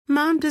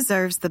Mom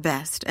deserves the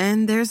best,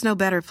 and there's no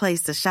better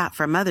place to shop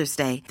for Mother's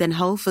Day than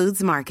Whole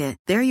Foods Market.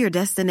 They're your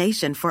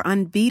destination for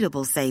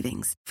unbeatable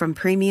savings, from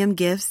premium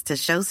gifts to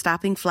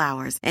show-stopping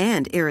flowers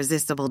and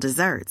irresistible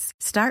desserts.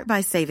 Start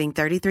by saving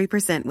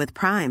 33% with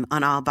Prime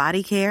on all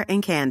body care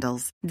and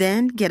candles.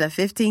 Then get a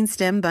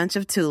 15-stem bunch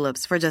of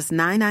tulips for just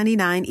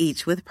 $9.99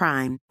 each with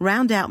Prime.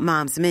 Round out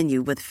Mom's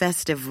menu with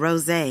festive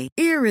rosé,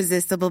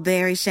 irresistible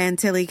berry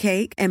chantilly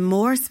cake, and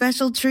more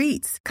special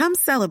treats. Come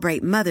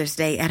celebrate Mother's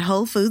Day at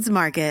Whole Foods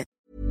Market.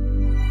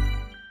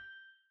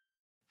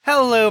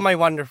 Hello, my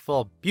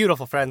wonderful,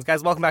 beautiful friends.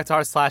 Guys, welcome back to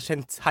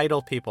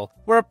r/EntitledPeople,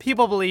 where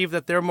people believe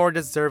that they're more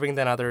deserving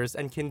than others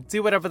and can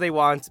do whatever they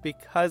want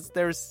because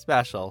they're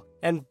special.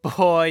 And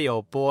boy,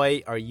 oh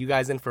boy, are you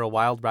guys in for a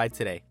wild ride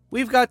today.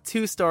 We've got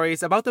two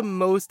stories about the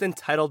most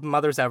entitled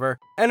mothers ever,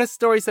 and a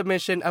story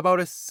submission about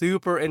a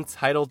super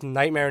entitled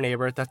nightmare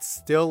neighbor that's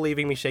still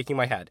leaving me shaking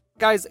my head.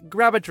 Guys,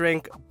 grab a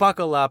drink,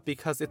 buckle up,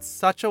 because it's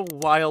such a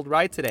wild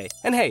ride today.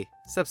 And hey,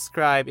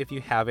 subscribe if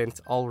you haven't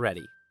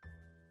already.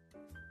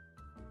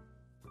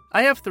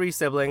 I have 3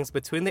 siblings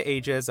between the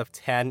ages of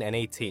 10 and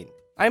 18.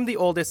 I'm the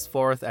oldest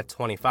fourth at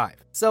 25.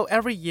 So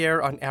every year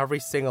on every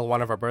single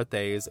one of our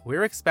birthdays,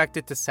 we're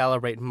expected to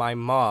celebrate my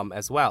mom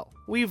as well.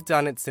 We've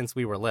done it since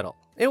we were little.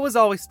 It was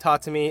always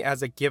taught to me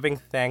as a giving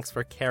thanks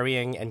for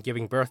carrying and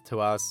giving birth to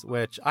us,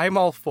 which I'm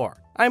all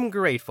for. I'm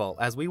grateful,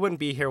 as we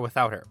wouldn't be here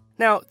without her.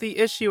 Now, the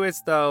issue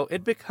is, though,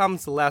 it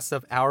becomes less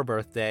of our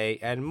birthday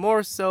and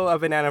more so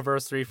of an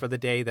anniversary for the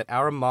day that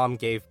our mom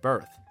gave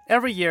birth.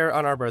 Every year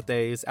on our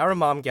birthdays, our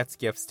mom gets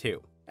gifts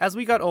too. As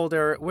we got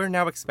older, we're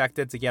now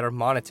expected to get her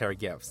monetary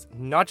gifts,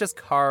 not just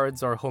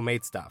cards or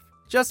homemade stuff.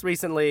 Just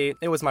recently,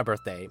 it was my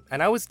birthday,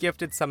 and I was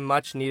gifted some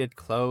much-needed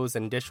clothes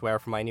and dishware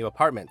for my new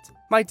apartment.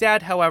 My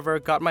dad, however,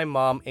 got my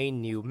mom a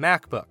new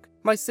MacBook.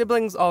 My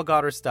siblings all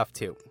got her stuff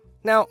too.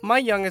 Now, my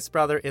youngest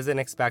brother isn't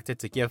expected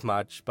to give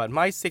much, but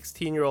my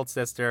 16-year-old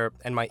sister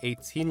and my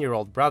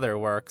 18-year-old brother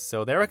work,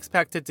 so they're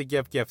expected to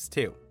give gifts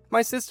too.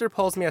 My sister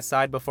pulls me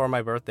aside before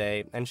my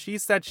birthday, and she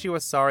said she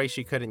was sorry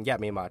she couldn't get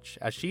me much,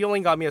 as she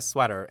only got me a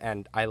sweater,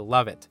 and I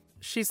love it.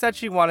 She said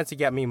she wanted to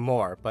get me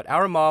more, but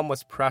our mom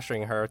was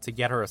pressuring her to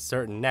get her a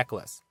certain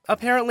necklace.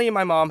 Apparently,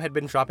 my mom had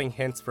been dropping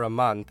hints for a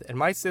month, and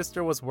my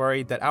sister was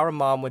worried that our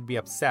mom would be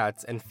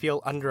upset and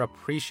feel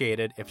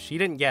underappreciated if she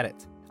didn't get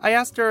it. I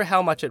asked her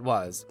how much it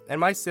was,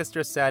 and my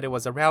sister said it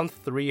was around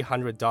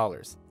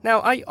 $300.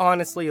 Now, I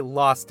honestly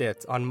lost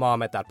it on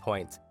mom at that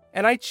point.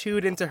 And I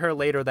chewed into her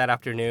later that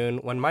afternoon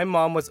when my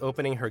mom was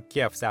opening her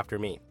gifts after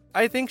me.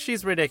 I think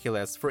she's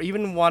ridiculous for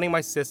even wanting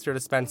my sister to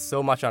spend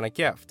so much on a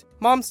gift.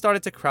 Mom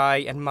started to cry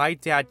and my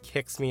dad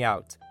kicks me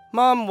out.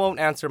 Mom won't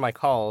answer my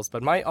calls,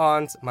 but my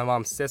aunt, my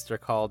mom's sister,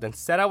 called and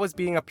said I was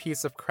being a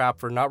piece of crap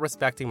for not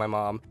respecting my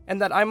mom,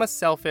 and that I'm a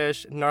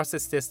selfish,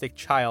 narcissistic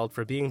child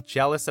for being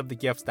jealous of the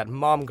gifts that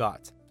mom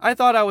got. I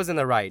thought I was in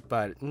the right,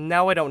 but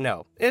now I don't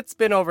know. It's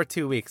been over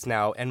 2 weeks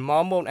now, and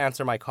mom won't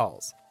answer my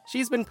calls.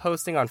 She's been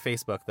posting on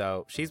Facebook,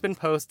 though. She's been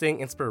posting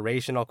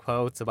inspirational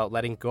quotes about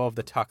letting go of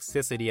the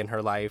toxicity in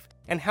her life,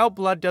 and how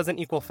blood doesn't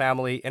equal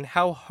family, and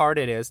how hard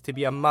it is to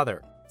be a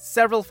mother.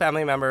 Several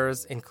family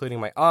members, including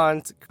my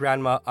aunt,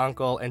 grandma,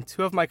 uncle, and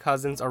 2 of my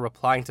cousins are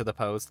replying to the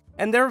post,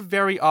 and they're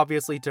very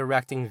obviously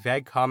directing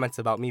vague comments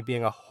about me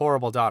being a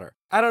horrible daughter.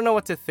 I don't know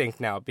what to think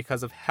now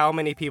because of how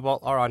many people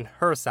are on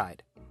her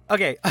side.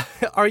 Okay,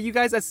 are you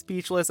guys as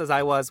speechless as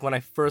I was when I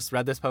first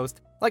read this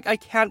post? Like, I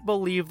can't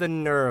believe the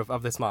nerve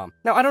of this mom.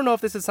 Now, I don't know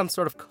if this is some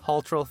sort of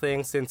cultural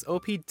thing, since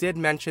OP did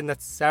mention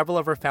that several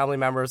of her family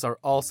members are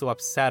also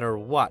upset or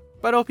what,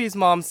 but OP's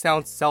mom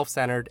sounds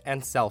self-centered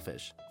and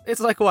selfish.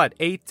 It's like, what,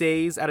 8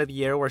 days out of the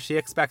year where she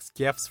expects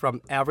gifts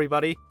from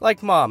everybody?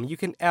 Like, mom, you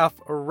can F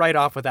right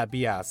off with that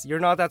BS. You're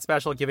not that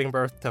special giving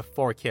birth to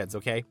 4 kids,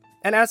 okay?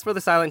 And as for the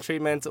silent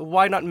treatment,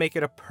 why not make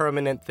it a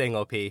permanent thing,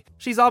 OP?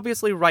 She's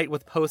obviously right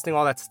with posting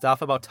all that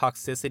stuff about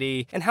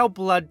toxicity and how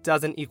blood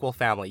doesn't equal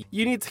family.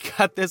 You need to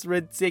cut this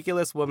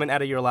ridiculous woman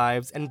out of your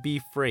lives and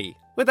be free.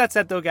 With that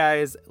said though,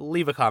 guys,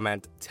 leave a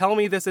comment. Tell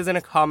me this isn't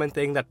a common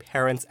thing that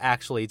parents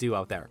actually do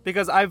out there,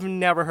 because I've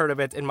never heard of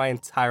it in my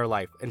entire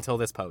life until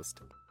this post.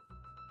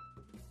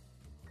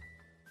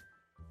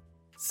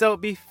 So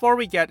before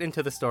we get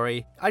into the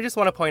story, I just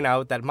want to point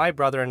out that my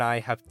brother and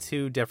I have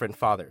 2 different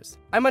fathers.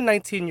 I'm a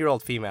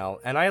 19-year-old female,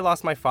 and I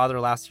lost my father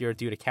last year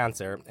due to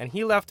cancer, and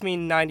he left me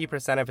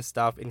 90% of his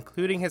stuff,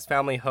 including his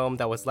family home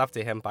that was left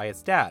to him by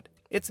his dad.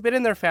 It's been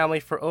in their family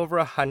for over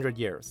 100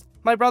 years.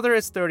 My brother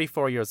is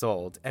 34 years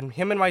old, and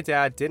him and my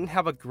dad didn't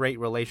have a great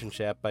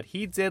relationship, but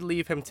he did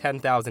leave him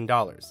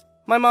 $10,000.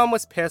 My mom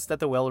was pissed at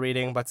the will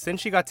reading, but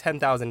since she got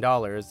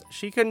 $10,000,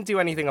 she couldn't do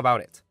anything about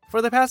it.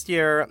 For the past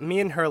year,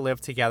 me and her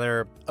lived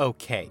together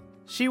okay.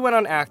 She went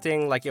on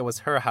acting like it was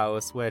her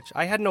house, which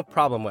I had no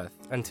problem with,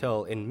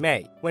 until in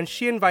May, when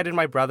she invited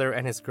my brother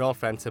and his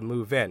girlfriend to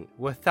move in,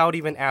 without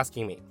even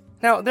asking me.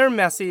 Now, they're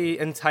messy,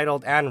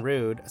 entitled, and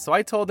rude, so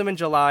I told them in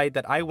July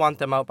that I want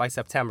them out by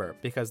September,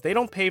 because they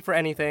don't pay for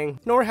anything,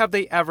 nor have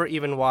they ever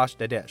even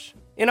washed a dish.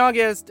 In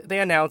August, they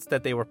announced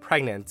that they were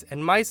pregnant,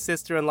 and my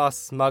sister-in-law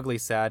smugly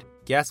said,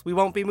 "Guess we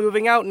won't be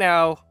moving out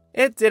now."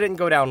 It didn't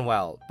go down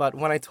well, but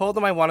when I told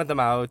them I wanted them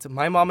out,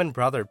 my mom and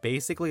brother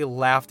basically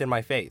laughed in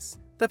my face.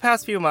 The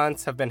past few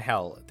months have been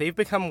hell. They've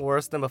become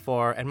worse than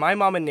before, and my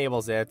mom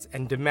enables it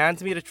and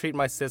demands me to treat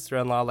my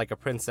sister-in-law like a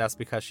princess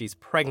because she's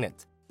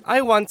pregnant.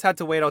 I once had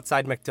to wait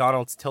outside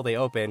McDonald's till they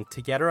opened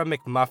to get her a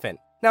McMuffin.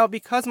 Now,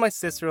 because my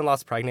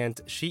sister-in-law's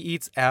pregnant, she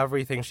eats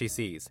everything she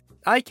sees.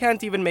 I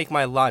can't even make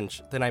my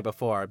lunch the night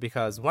before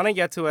because when I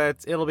get to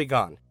it, it'll be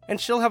gone. And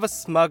she'll have a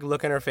smug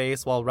look in her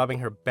face while rubbing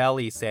her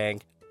belly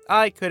saying,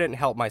 "I couldn't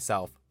help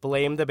myself.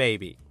 Blame the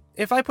baby."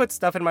 If I put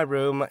stuff in my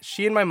room,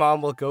 she and my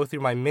mom will go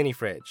through my mini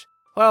fridge.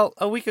 Well,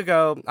 a week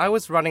ago, I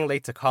was running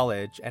late to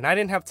college, and I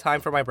didn't have time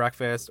for my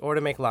breakfast or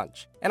to make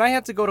lunch. And I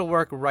had to go to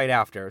work right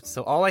after,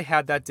 so all I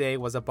had that day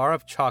was a bar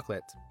of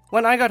chocolate.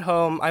 When I got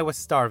home, I was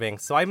starving,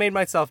 so I made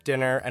myself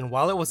dinner, and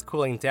while it was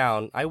cooling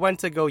down, I went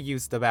to go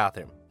use the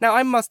bathroom. Now,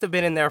 I must have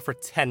been in there for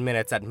 10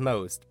 minutes at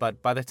most,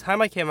 but by the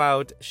time I came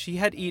out, she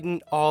had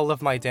eaten all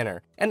of my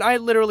dinner. And I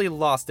literally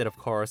lost it, of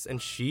course,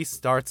 and she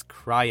starts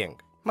crying.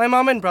 My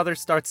mom and brother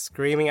start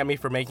screaming at me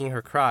for making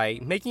her cry,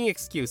 making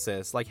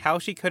excuses like how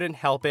she couldn't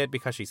help it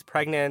because she's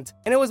pregnant,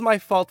 and it was my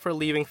fault for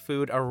leaving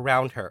food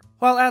around her.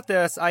 Well, at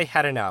this, I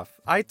had enough.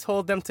 I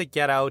told them to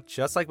get out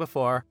just like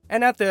before,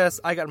 and at this,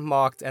 I got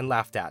mocked and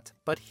laughed at.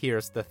 But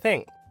here's the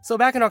thing. So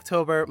back in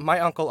October, my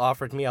uncle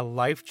offered me a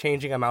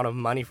life-changing amount of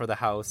money for the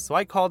house, so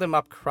I called him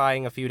up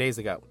crying a few days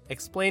ago,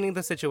 explaining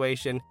the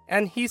situation,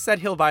 and he said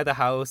he'll buy the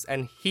house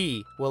and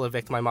he will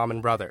evict my mom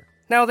and brother.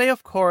 Now, they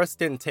of course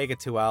didn't take it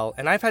too well,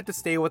 and I've had to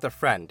stay with a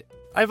friend.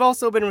 I've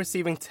also been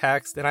receiving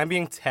texts, and I'm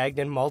being tagged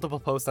in multiple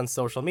posts on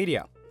social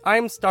media.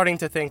 I'm starting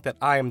to think that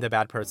I am the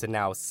bad person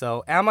now,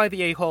 so am I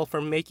the a-hole for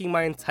making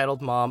my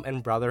entitled mom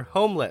and brother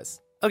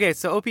homeless? Okay,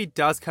 so OP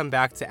does come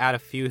back to add a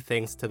few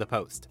things to the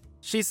post.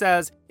 She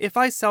says, "If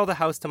I sell the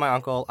house to my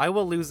uncle, I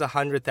will lose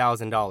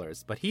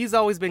 $100,000, but he's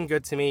always been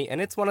good to me, and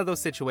it's one of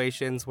those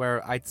situations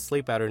where I'd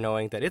sleep better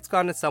knowing that it's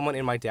gone to someone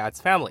in my dad's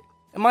family.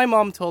 And my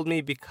mom told me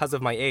because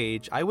of my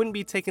age, I wouldn't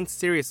be taken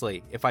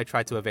seriously if I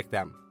tried to evict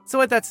them." So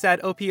with that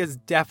said, OP is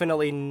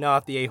definitely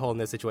not the a-hole in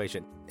this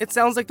situation. It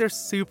sounds like they're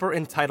super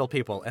entitled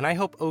people, and I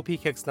hope OP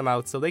kicks them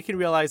out so they can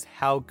realize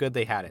how good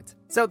they had it.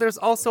 So there's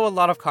also a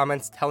lot of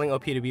comments telling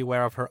OP to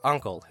beware of her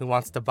uncle who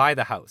wants to buy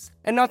the house,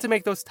 and not to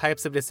make those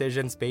types of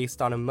decisions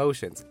based on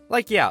emotions.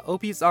 Like yeah,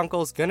 OP's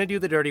uncle's gonna do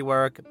the dirty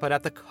work, but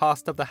at the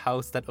cost of the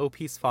house that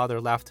OP's father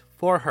left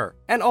for her,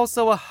 and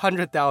also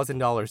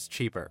 $100,000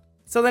 cheaper.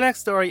 So the next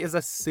story is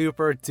a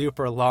super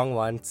duper long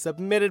one,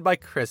 submitted by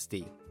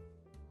Christy.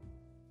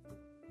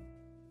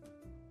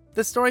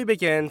 The story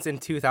begins in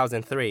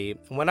 2003,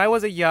 when I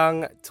was a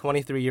young,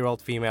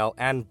 23-year-old female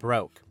and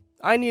broke.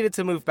 I needed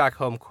to move back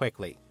home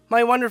quickly.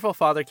 My wonderful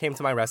father came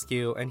to my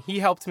rescue, and he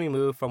helped me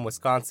move from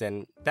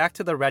Wisconsin back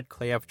to the red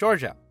clay of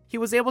Georgia. He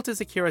was able to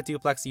secure a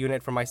duplex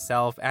unit for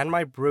myself and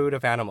my brood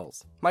of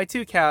animals, my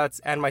 2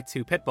 cats and my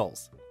 2 pit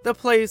bulls. The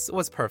place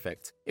was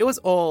perfect. It was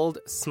old,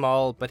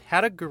 small, but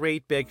had a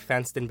great big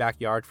fenced-in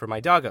backyard for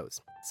my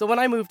doggos. So when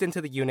I moved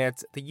into the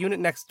unit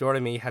next door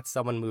to me had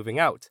someone moving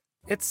out.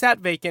 It sat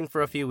vacant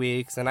for a few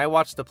weeks, and I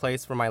watched the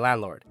place for my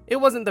landlord.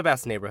 It wasn't the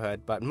best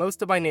neighborhood, but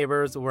most of my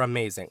neighbors were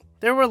amazing.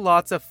 There were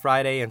lots of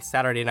Friday and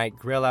Saturday night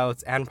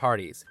grill-outs and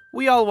parties.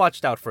 We all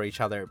watched out for each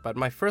other, but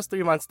my first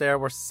 3 months there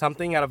were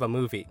something out of a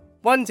movie.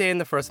 One day in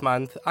the first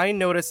month, I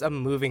noticed a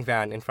moving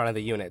van in front of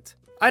the unit.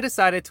 I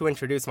decided to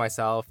introduce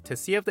myself to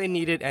see if they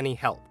needed any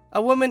help.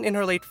 A woman in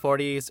her late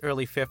 40s,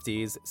 early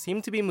 50s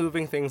seemed to be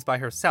moving things by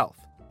herself.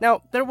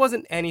 Now, there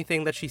wasn't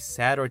anything that she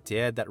said or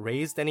did that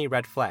raised any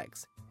red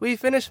flags. We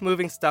finished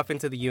moving stuff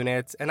into the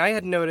unit, and I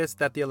had noticed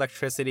that the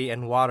electricity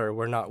and water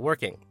were not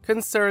working.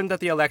 Concerned that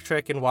the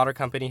electric and water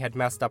company had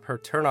messed up her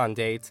turn-on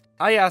date,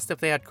 I asked if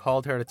they had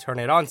called her to turn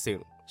it on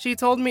soon. She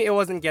told me it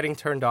wasn't getting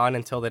turned on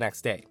until the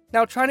next day.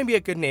 Now, trying to be a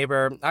good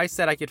neighbor, I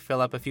said I could fill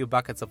up a few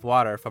buckets of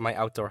water from my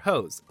outdoor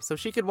hose, so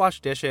she could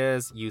wash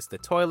dishes, use the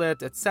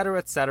toilet,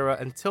 etc.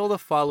 until the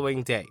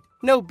following day.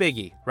 No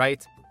biggie,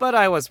 right? But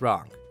I was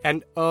wrong.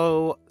 And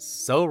oh,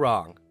 so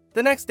wrong.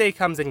 The next day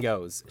comes and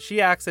goes.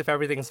 She asks if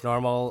everything's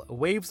normal,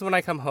 waves when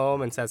I come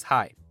home, and says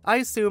hi. I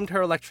assumed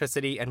her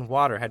electricity and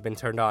water had been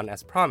turned on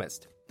as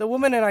promised. The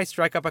woman and I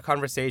strike up a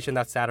conversation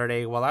that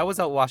Saturday while I was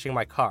out washing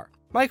my car.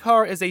 My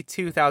car is a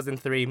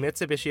 2003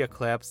 Mitsubishi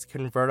Eclipse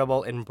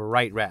convertible in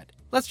bright red.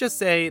 Let's just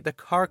say the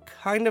car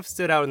kind of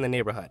stood out in the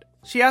neighborhood.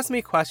 She asked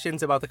me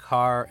questions about the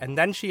car, and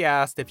then she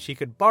asked if she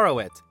could borrow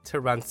it to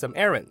run some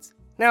errands.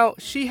 Now,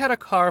 she had a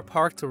car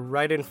parked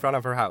right in front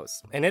of her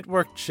house, and it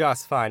worked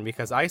just fine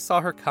because I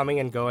saw her coming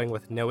and going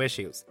with no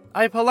issues.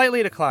 I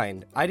politely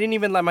declined. I didn't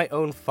even let my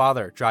own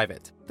father drive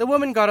it. The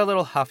woman got a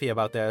little huffy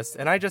about this,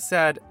 and I just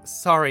said,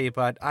 "Sorry,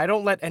 but I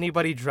don't let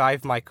anybody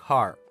drive my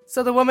car."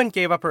 So the woman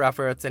gave up her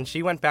efforts and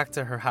she went back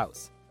to her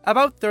house.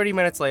 About 30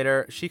 minutes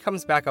later, she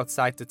comes back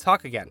outside to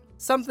talk again.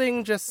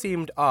 Something just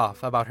seemed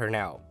off about her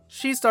now.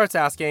 She starts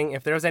asking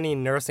if there's any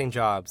nursing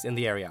jobs in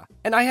the area,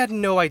 and I had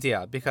no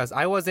idea because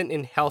I wasn't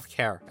in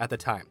healthcare at the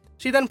time.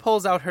 She then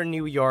pulls out her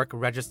New York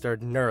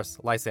registered nurse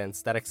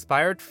license that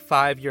expired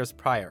 5 years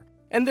prior,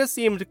 and this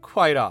seemed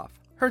quite off.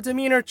 Her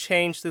demeanor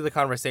changed through the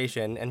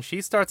conversation, and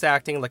she starts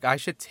acting like I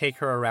should take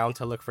her around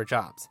to look for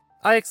jobs.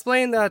 I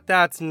explained that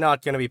that's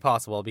not going to be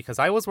possible because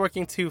I was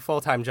working 2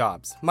 full-time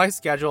jobs. My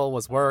schedule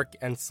was work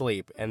and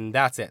sleep, and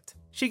that's it.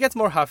 She gets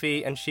more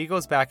huffy, and she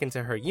goes back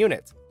into her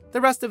unit. The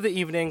rest of the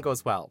evening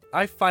goes well.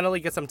 I finally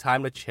get some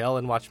time to chill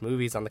and watch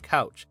movies on the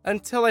couch,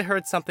 until I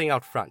heard something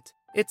out front.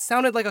 It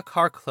sounded like a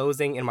car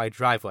closing in my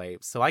driveway,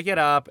 so I get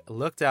up,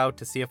 looked out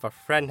to see if a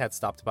friend had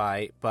stopped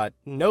by, but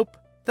nope.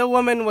 The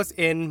woman was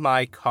in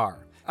my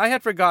car. I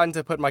had forgotten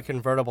to put my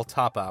convertible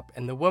top up,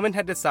 and the woman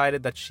had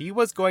decided that she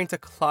was going to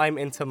climb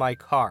into my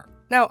car.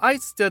 Now, I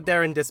stood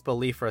there in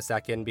disbelief for a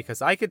second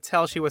because I could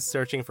tell she was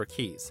searching for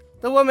keys.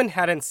 The woman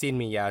hadn't seen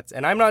me yet,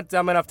 and I'm not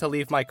dumb enough to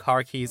leave my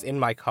car keys in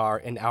my car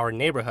in our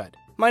neighborhood.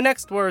 My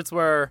next words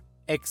were,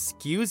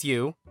 "Excuse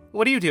you,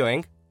 what are you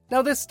doing?"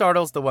 Now this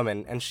startles the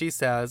woman, and she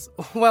says,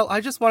 "Well, I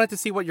just wanted to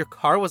see what your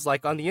car was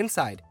like on the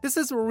inside. This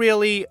is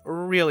really,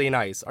 really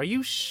nice. Are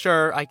you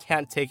sure I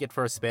can't take it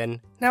for a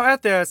spin?" Now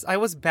at this, I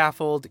was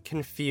baffled,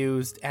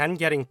 confused, and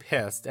getting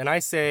pissed, and I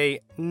say,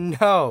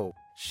 "No."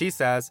 She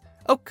says,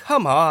 "Oh,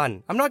 come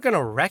on. I'm not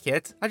gonna wreck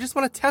it. I just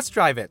want to test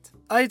drive it."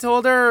 I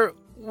told her,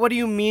 "What do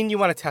you mean you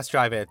want to test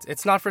drive it?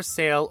 It's not for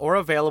sale or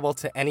available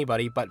to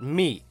anybody but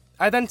me."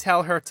 I then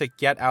tell her to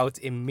get out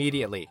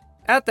immediately.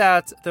 At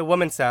that, the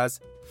woman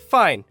says,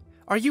 "Fine.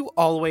 Are you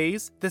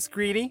always this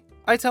greedy?"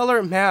 I tell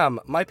her, "Ma'am,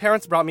 my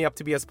parents brought me up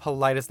to be as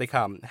polite as they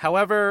come.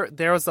 However,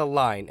 there's a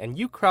line, and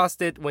you crossed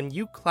it when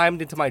you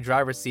climbed into my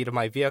driver's seat of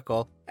my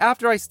vehicle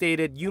after I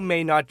stated you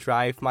may not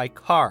drive my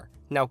car.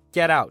 Now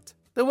get out."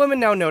 The woman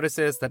now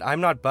notices that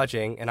I'm not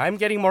budging, and I'm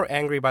getting more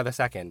angry by the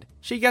second.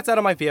 She gets out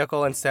of my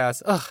vehicle and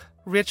says, "Ugh,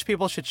 rich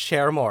people should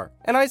share more."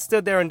 And I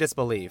stood there in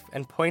disbelief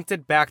and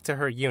pointed back to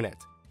her unit.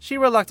 She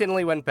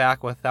reluctantly went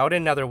back without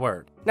another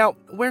word. Now,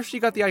 where she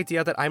got the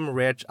idea that I'm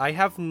rich, I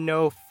have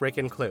no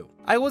freaking clue.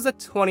 I was a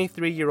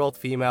 23-year-old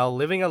female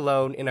living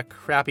alone in a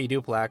crappy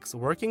duplex,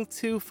 working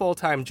 2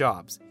 full-time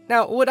jobs.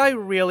 Now, would I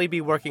really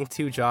be working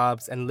 2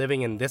 jobs and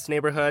living in this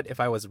neighborhood if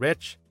I was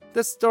rich?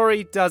 The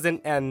story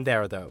doesn't end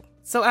there, though.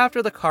 So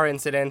after the car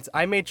incident,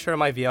 I made sure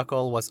my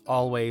vehicle was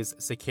always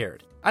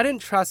secured. I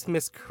didn't trust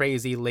Miss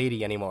Crazy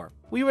Lady anymore.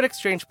 We would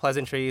exchange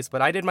pleasantries,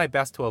 but I did my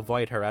best to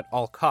avoid her at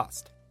all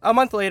cost. A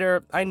month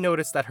later, I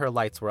noticed that her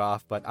lights were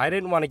off, but I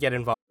didn't want to get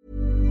involved.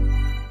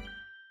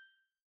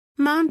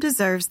 Mom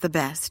deserves the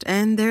best,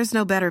 and there's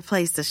no better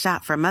place to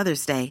shop for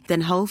Mother's Day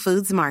than Whole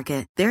Foods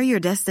Market. They're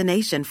your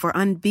destination for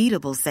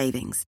unbeatable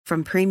savings,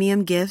 from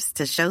premium gifts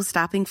to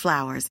show-stopping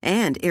flowers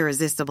and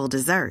irresistible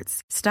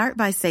desserts. Start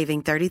by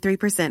saving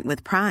 33%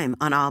 with Prime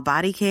on all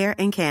body care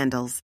and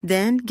candles.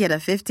 Then get a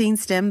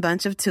 15-stem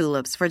bunch of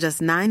tulips for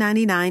just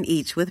 $9.99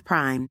 each with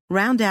Prime.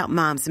 Round out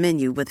Mom's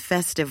menu with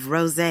festive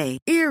rosé,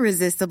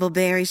 irresistible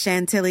berry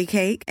chantilly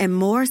cake, and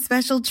more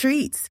special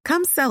treats.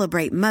 Come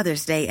celebrate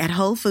Mother's Day at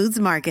Whole Foods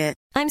Market.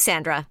 I'm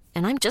Sandra,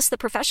 and I'm just the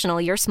professional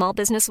your small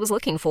business was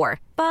looking for.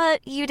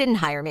 But you didn't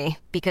hire me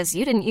because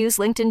you didn't use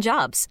LinkedIn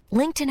Jobs.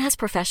 LinkedIn has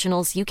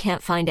professionals you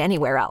can't find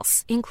anywhere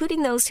else,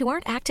 including those who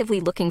aren't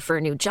actively looking for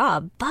a new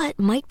job, but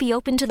might be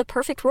open to the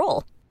perfect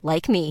role,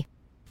 like me.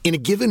 In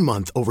a given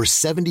month, over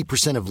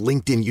 70% of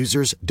LinkedIn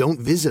users don't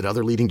visit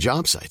other leading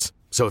job sites.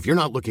 So if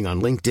you're not looking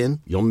on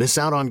LinkedIn, you'll miss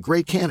out on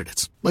great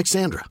candidates like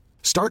Sandra.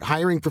 Start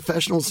hiring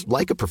professionals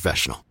like a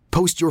professional.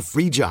 Post your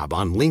free job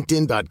on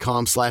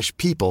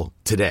linkedin.com/people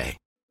today.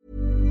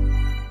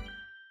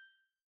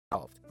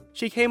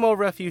 She came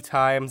over a few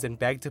times and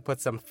begged to put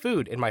some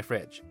food in my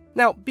fridge.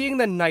 Now, being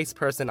the nice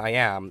person I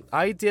am,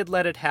 I did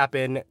let it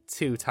happen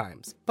 2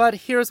 times. But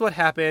here's what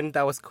happened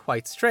that was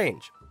quite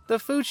strange. The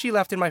food she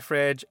left in my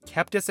fridge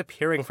kept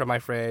disappearing from my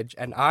fridge,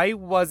 and I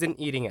wasn't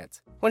eating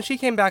it. When she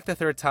came back the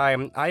 3rd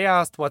time, I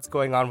asked what's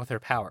going on with her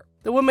power.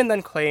 The woman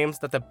then claims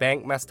that the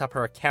bank messed up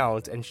her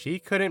account and she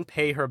couldn't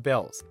pay her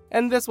bills.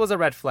 And this was a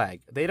red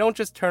flag. They don't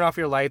just turn off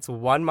your lights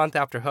 1 month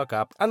after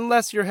hookup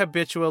unless you're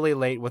habitually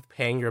late with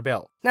paying your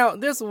bill. Now,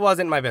 this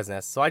wasn't my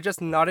business, so I just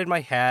nodded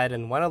my head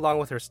and went along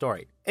with her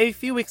story. A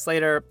few weeks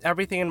later,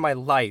 everything in my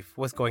life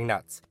was going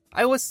nuts.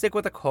 I was sick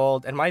with a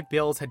cold and my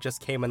bills had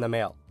just came in the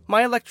mail.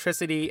 My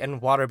electricity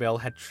and water bill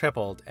had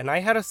tripled, and I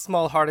had a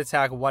small heart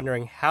attack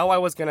wondering how I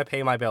was going to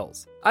pay my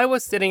bills. I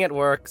was sitting at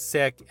work,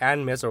 sick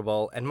and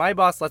miserable, and my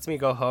boss lets me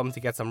go home to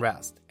get some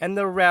rest. And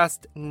the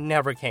rest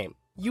never came.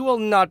 You will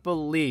not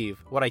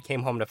believe what I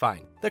came home to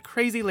find. The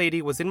crazy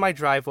lady was in my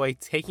driveway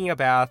taking a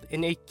bath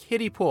in a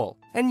kiddie pool.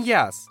 And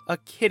yes, a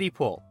kiddie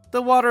pool.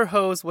 The water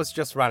hose was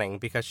just running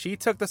because she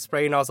took the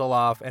spray nozzle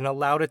off and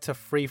allowed it to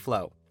free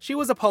flow. She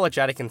was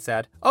apologetic and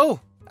said,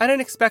 "Oh, I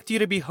didn't expect you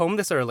to be home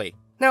this early."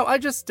 Now, I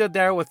just stood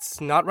there with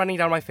snot running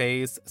down my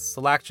face,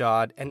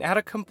 slack-jawed, and at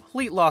a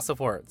complete loss of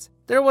words.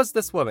 There was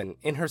this woman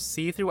in her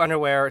see-through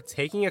underwear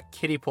taking a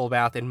kiddie pool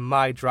bath in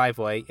my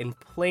driveway in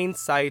plain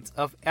sight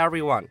of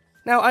everyone.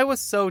 Now, I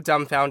was so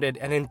dumbfounded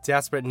and in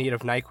desperate need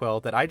of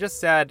NyQuil that I just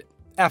said,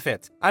 "F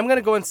it. I'm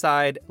gonna go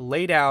inside,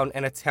 lay down,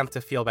 and attempt to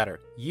feel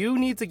better. You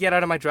need to get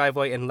out of my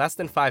driveway in less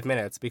than 5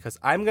 minutes because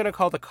I'm gonna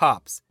call the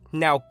cops.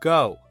 Now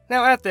go.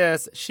 Now at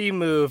this, she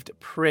moved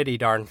pretty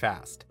darn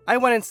fast. I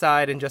went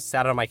inside and just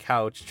sat on my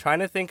couch, trying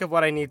to think of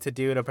what I need to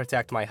do to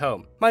protect my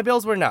home. My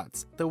bills were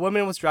nuts. The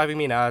woman was driving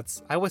me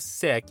nuts. I was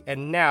sick,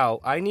 and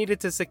now I needed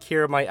to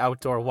secure my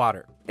outdoor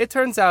water. It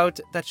turns out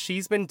that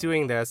she's been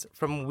doing this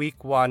from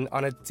week 1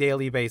 on a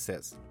daily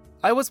basis.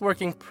 I was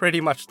working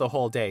pretty much the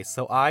whole day,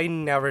 so I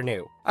never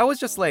knew. I was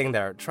just laying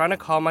there, trying to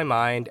calm my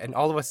mind, and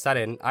all of a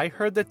sudden, I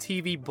heard the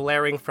TV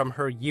blaring from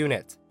her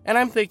unit. And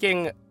I'm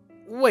thinking,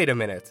 wait a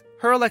minute.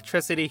 Her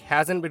electricity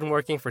hasn't been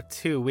working for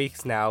 2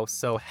 weeks now,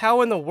 so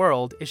how in the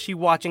world is she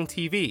watching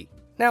TV?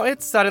 Now,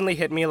 it suddenly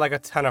hit me like a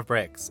ton of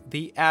bricks.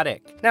 The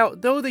attic. Now,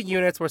 though the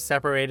units were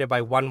separated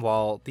by one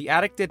wall, the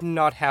attic did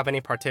not have any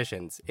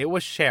partitions. It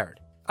was shared.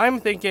 I'm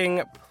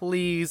thinking,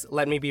 please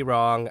let me be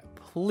wrong.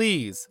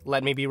 Please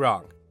let me be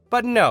wrong.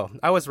 But no,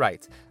 I was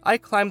right. I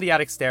climbed the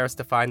attic stairs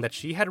to find that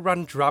she had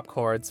run drop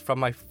cords from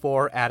my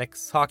 4 attic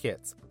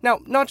sockets. Now,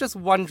 not just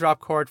one drop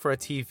cord for a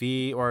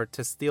TV or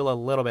to steal a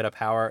little bit of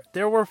power,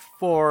 there were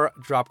 4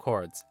 drop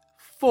cords.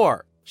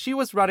 4. She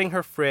was running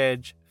her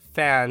fridge,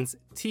 fans,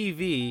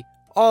 TV,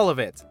 all of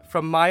it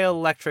from my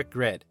electric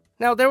grid.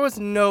 Now, there was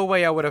no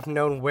way I would have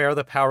known where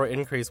the power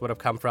increase would have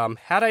come from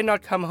had I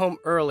not come home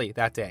early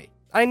that day.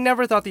 I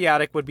never thought the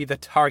attic would be the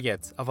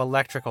target of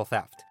electrical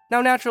theft.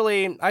 Now,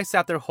 naturally, I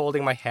sat there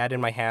holding my head in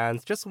my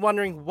hands, just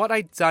wondering what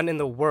I'd done in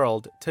the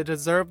world to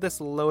deserve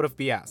this load of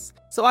BS.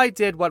 So I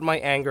did what my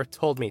anger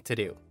told me to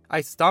do.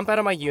 I stomped out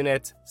of my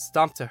unit,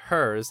 stomped to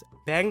hers,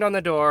 banged on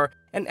the door,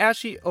 and as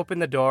she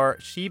opened the door,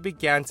 she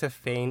began to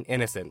feign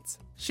innocence.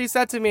 She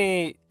said to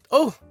me,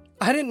 "Oh,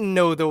 I didn't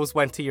know those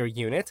went to your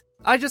unit.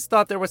 I just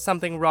thought there was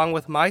something wrong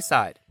with my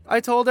side." I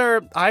told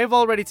her, "I've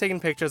already taken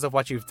pictures of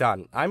what you've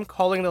done. I'm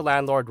calling the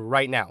landlord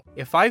right now.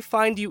 If I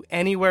find you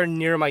anywhere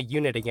near my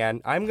unit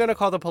again, I'm gonna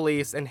call the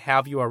police and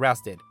have you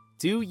arrested.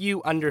 Do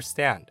you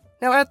understand?"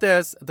 Now at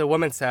this, the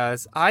woman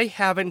says, "I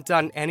haven't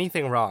done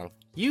anything wrong.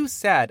 You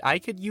said I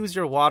could use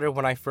your water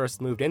when I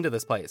first moved into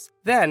this place.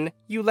 Then,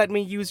 you let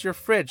me use your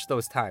fridge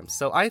those times,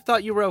 so I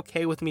thought you were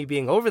okay with me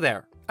being over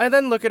there." I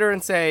then look at her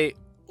and say,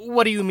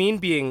 "What do you mean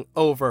being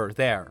over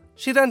there?"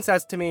 She then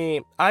says to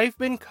me, "I've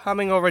been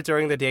coming over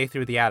during the day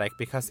through the attic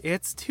because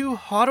it's too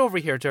hot over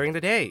here during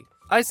the day."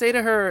 I say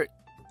to her,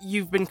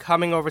 "You've been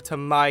coming over to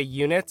my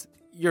unit?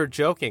 You're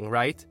joking,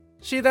 right?"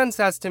 She then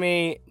says to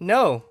me,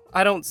 "No,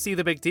 I don't see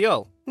the big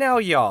deal." Now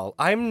y'all,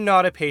 I'm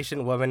not a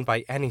patient woman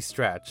by any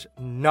stretch.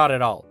 Not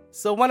at all.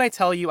 So when I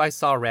tell you I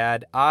saw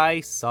red,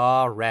 I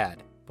saw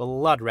red.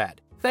 Blood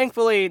red.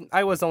 Thankfully,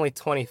 I was only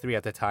 23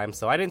 at the time,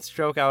 so I didn't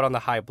stroke out on the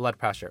high blood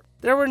pressure.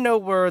 There were no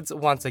words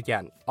once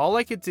again. All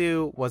I could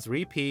do was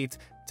repeat,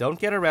 "Don't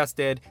get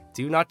arrested,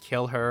 do not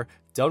kill her,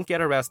 don't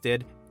get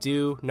arrested,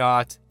 do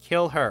not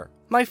kill her."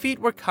 My feet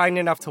were kind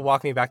enough to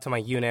walk me back to my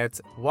unit,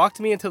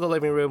 walked me into the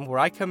living room where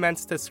I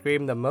commenced to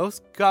scream the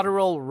most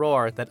guttural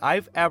roar that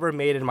I've ever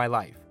made in my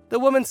life. The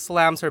woman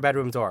slams her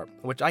bedroom door,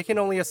 which I can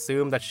only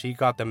assume that she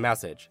got the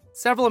message.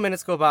 Several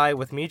minutes go by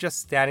with me just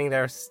standing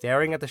there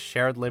staring at the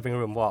shared living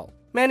room wall.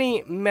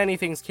 Many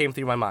things came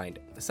through my mind.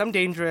 Some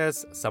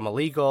dangerous, some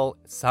illegal,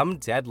 some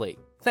deadly.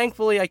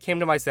 Thankfully, I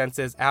came to my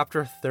senses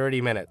after 30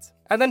 minutes.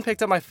 I then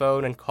picked up my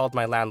phone and called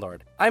my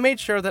landlord. I made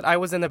sure that I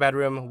was in the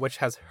bedroom, which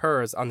has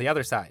hers on the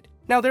other side.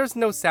 Now, there's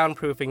no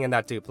soundproofing in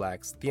that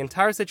duplex. The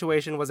entire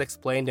situation was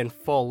explained in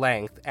full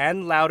length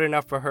and loud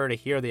enough for her to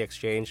hear the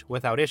exchange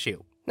without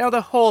issue. Now,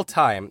 the whole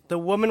time, the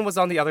woman was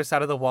on the other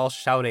side of the wall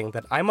shouting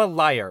that I'm a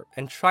liar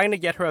and trying to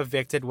get her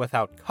evicted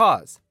without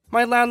cause.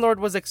 My landlord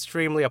was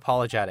extremely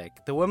apologetic.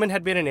 The woman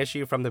had been an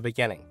issue from the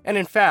beginning, and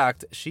in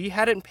fact, she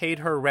hadn't paid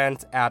her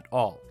rent at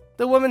all.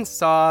 The woman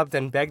sobbed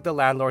and begged the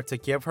landlord to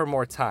give her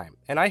more time,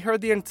 and I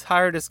heard the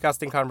entire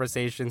disgusting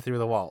conversation through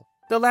the wall.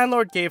 The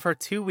landlord gave her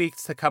 2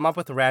 weeks to come up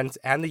with rent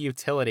and the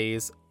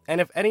utilities,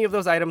 and if any of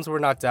those items were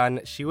not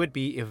done, she would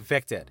be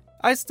evicted.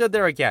 I stood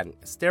there again,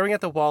 staring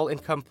at the wall in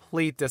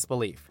complete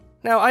disbelief.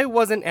 Now, I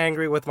wasn't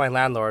angry with my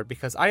landlord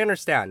because I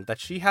understand that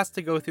she has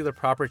to go through the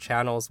proper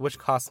channels, which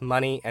cost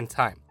money and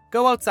time.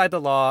 Go outside the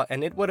law,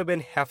 and it would have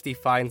been hefty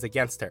fines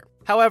against her.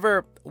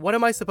 However, what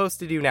am I supposed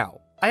to do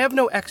now? I have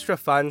no extra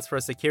funds for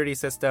a security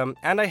system,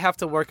 and I have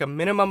to work a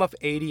minimum of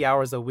 80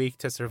 hours a week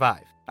to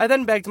survive. I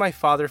then begged my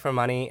father for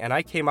money, and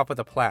I came up with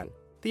a plan.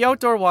 The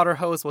outdoor water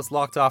hose was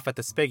locked off at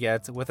the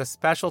spigot with a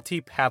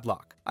specialty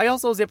padlock. I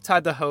also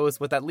zip-tied the hose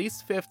with at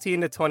least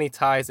 15 to 20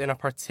 ties in a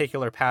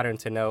particular pattern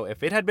to know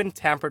if it had been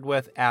tampered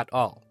with at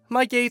all.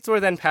 My gates were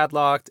then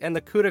padlocked, and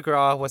the coup de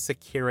grace was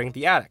securing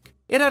the attic.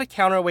 It had a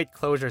counterweight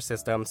closure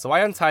system, so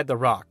I untied the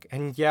rock,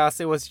 and yes,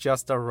 it was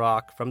just a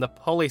rock from the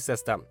pulley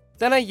system.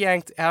 Then I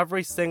yanked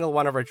every single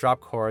one of her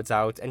drop cords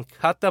out and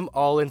cut them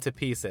all into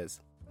pieces.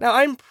 Now,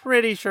 I'm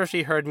pretty sure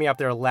she heard me up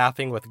there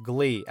laughing with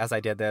glee as I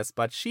did this,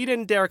 but she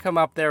didn't dare come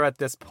up there at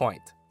this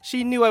point.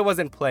 She knew I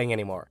wasn't playing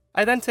anymore.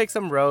 I then took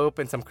some rope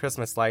and some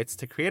Christmas lights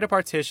to create a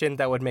partition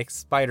that would make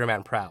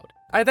Spider-Man proud.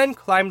 I then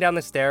climbed down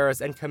the stairs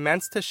and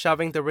commenced to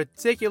shoving the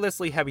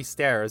ridiculously heavy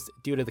stairs,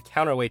 due to the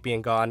counterweight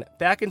being gone,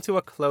 back into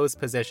a closed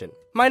position.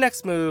 My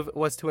next move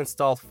was to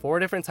install 4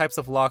 different types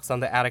of locks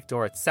on the attic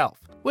door itself.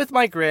 With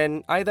my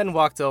grin, I then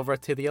walked over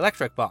to the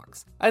electric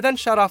box. I then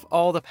shut off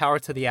all the power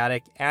to the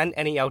attic and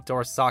any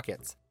outdoor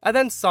sockets. I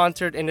then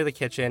sauntered into the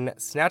kitchen,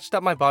 snatched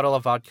up my bottle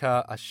of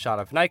vodka, a shot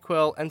of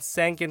NyQuil, and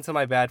sank into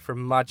my bed for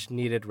much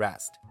needed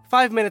rest.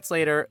 5 minutes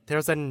later,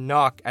 there's a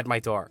knock at my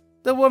door.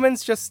 The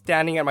woman's just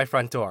standing at my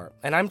front door,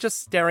 and I'm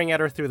just staring at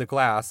her through the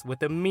glass with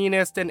the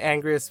meanest and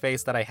angriest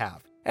face that I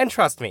have. And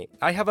trust me,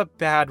 I have a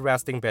bad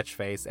resting bitch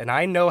face, and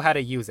I know how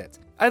to use it.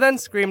 I then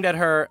screamed at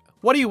her,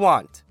 "What do you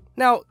want?"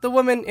 Now, the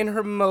woman in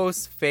her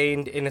most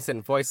feigned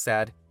innocent voice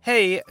said,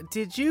 "Hey,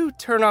 did you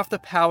turn off the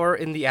power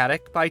in the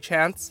attic by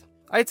chance?"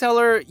 I tell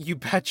her, "You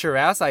bet your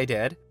ass I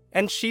did."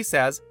 And she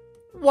says,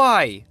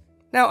 "Why?"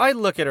 Now, I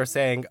look at her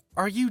saying,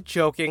 "Are you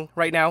joking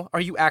right now? Are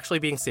you actually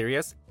being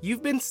serious?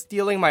 You've been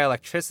stealing my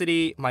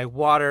electricity, my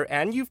water,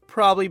 and you've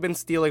probably been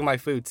stealing my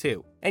food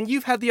too. And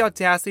you've had the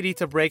audacity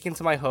to break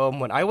into my home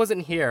when I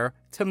wasn't here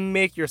to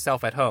make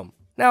yourself at home."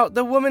 Now,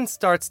 the woman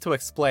starts to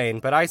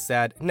explain, but I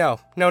said, No.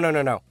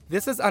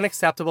 This is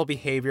unacceptable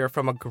behavior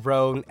from a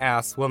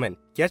grown-ass woman.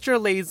 Get your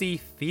lazy,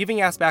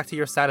 thieving ass back to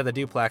your side of the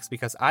duplex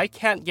because I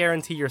can't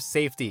guarantee your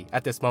safety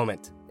at this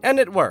moment. And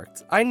it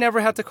worked. I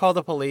never had to call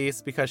the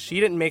police because she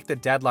didn't make the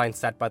deadline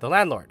set by the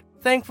landlord.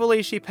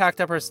 Thankfully, she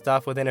packed up her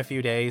stuff within a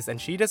few days and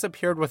she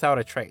disappeared without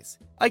a trace.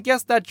 I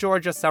guess that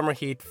Georgia summer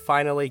heat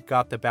finally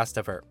got the best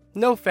of her.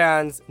 No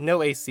fans,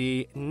 no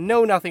AC,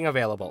 no nothing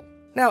available.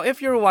 Now,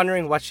 if you're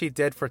wondering what she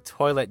did for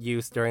toilet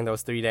use during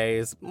those 3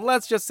 days,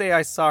 let's just say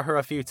I saw her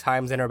a few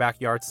times in her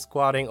backyard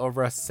squatting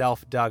over a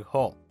self-dug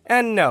hole.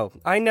 And no,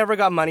 I never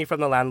got money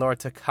from the landlord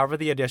to cover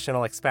the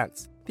additional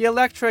expense. The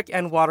electric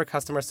and water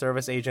customer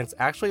service agents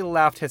actually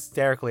laughed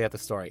hysterically at the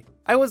story.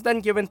 I was then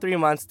given 3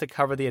 months to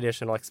cover the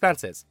additional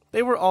expenses.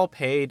 They were all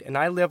paid, and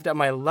I lived at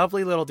my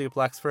lovely little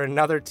duplex for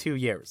another 2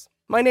 years.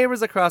 My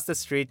neighbors across the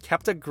street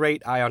kept a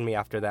great eye on me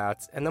after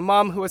that, and the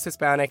mom who was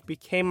Hispanic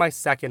became my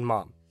second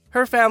mom.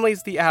 Her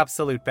family's the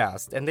absolute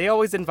best, and they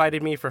always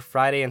invited me for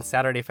Friday and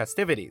Saturday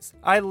festivities.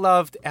 I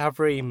loved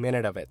every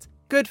minute of it.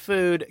 Good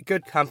food,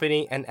 good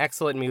company, and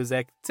excellent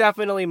music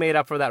definitely made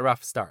up for that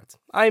rough start.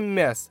 I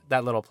miss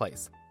that little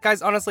place.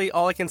 Guys, honestly,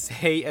 all I can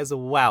say is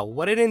wow,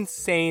 what an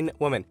insane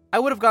woman. I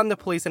would have gotten the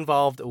police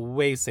involved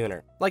way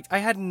sooner. Like, I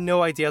had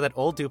no idea that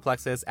old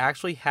duplexes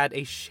actually had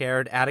a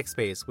shared attic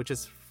space, which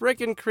is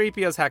freaking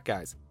creepy as heck,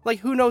 guys. Like,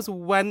 who knows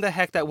when the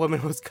heck that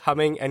woman was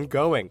coming and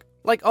going?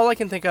 Like, all I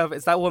can think of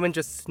is that woman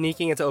just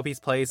sneaking into OP's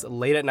place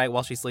late at night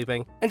while she's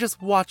sleeping and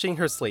just watching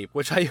her sleep,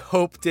 which I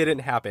hope didn't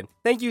happen.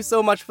 Thank you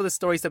so much for the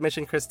story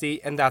submission, Christy,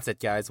 and that's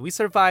it, guys. We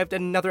survived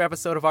another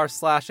episode of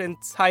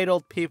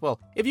r/EntitledPeople.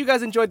 If you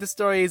guys enjoyed the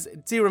stories,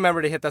 do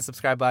remember to hit that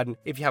subscribe button.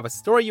 If you have a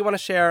story you want to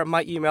share,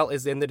 my email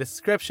is in the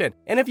description.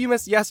 And if you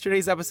missed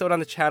yesterday's episode on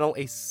the channel,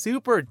 a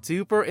super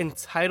duper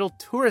entitled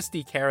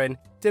touristy Karen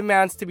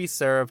demands to be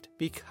served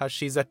because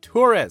she's a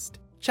tourist.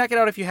 Check it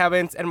out if you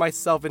haven't, and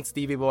myself and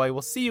Stevie Boy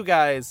will see you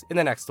guys in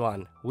the next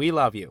one. We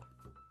love you.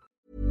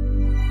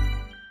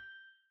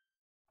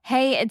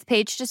 Hey, it's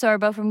Paige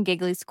DeSorbo from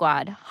Giggly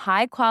Squad.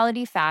 High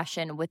quality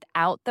fashion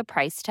without the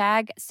price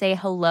tag. Say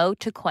hello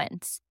to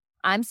Quince.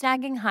 I'm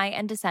snagging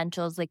high-end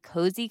essentials like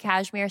cozy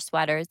cashmere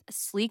sweaters,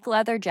 sleek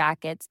leather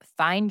jackets,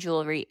 fine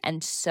jewelry,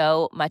 and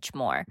so much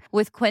more.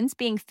 With Quince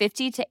being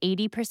 50 to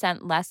 80%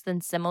 less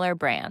than similar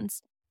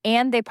brands.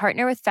 And they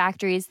partner with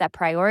factories that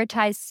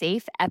prioritize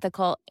safe,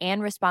 ethical,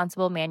 and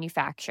responsible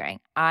manufacturing.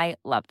 I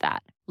love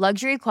that.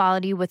 Luxury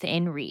quality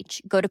within reach.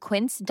 Go to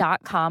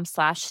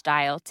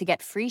quince.com/style to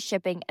get free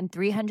shipping and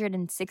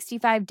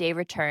 365-day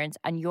returns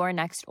on your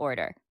next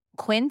order.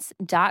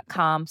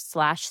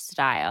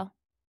 Quince.com/style.